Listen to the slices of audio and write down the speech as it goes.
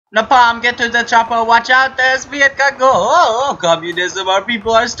Napalm, get to the chopper, watch out, there's Viet Cong. Oh, communism, our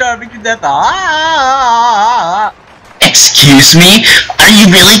people are starving to death. Ah! Excuse me? Are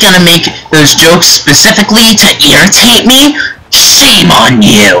you really gonna make those jokes specifically to irritate me? Shame on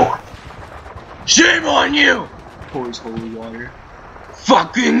you! Shame on you! Pours holy water.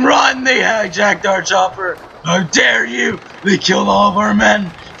 Fucking run! They hijacked our chopper! How dare you! They killed all of our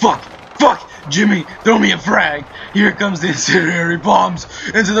men! Fuck! Fuck! Jimmy, throw me a frag! Here comes the incendiary bombs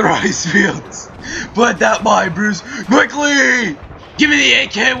into the rice fields! Put that by, Bruce! Quickly! Give me the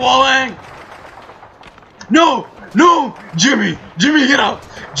AK, Walling! No! No! Jimmy! Jimmy, get up!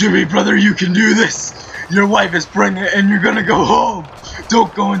 Jimmy, brother, you can do this! Your wife is pregnant and you're gonna go home!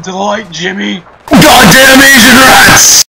 Don't go into the light, Jimmy! Goddamn Asian rats!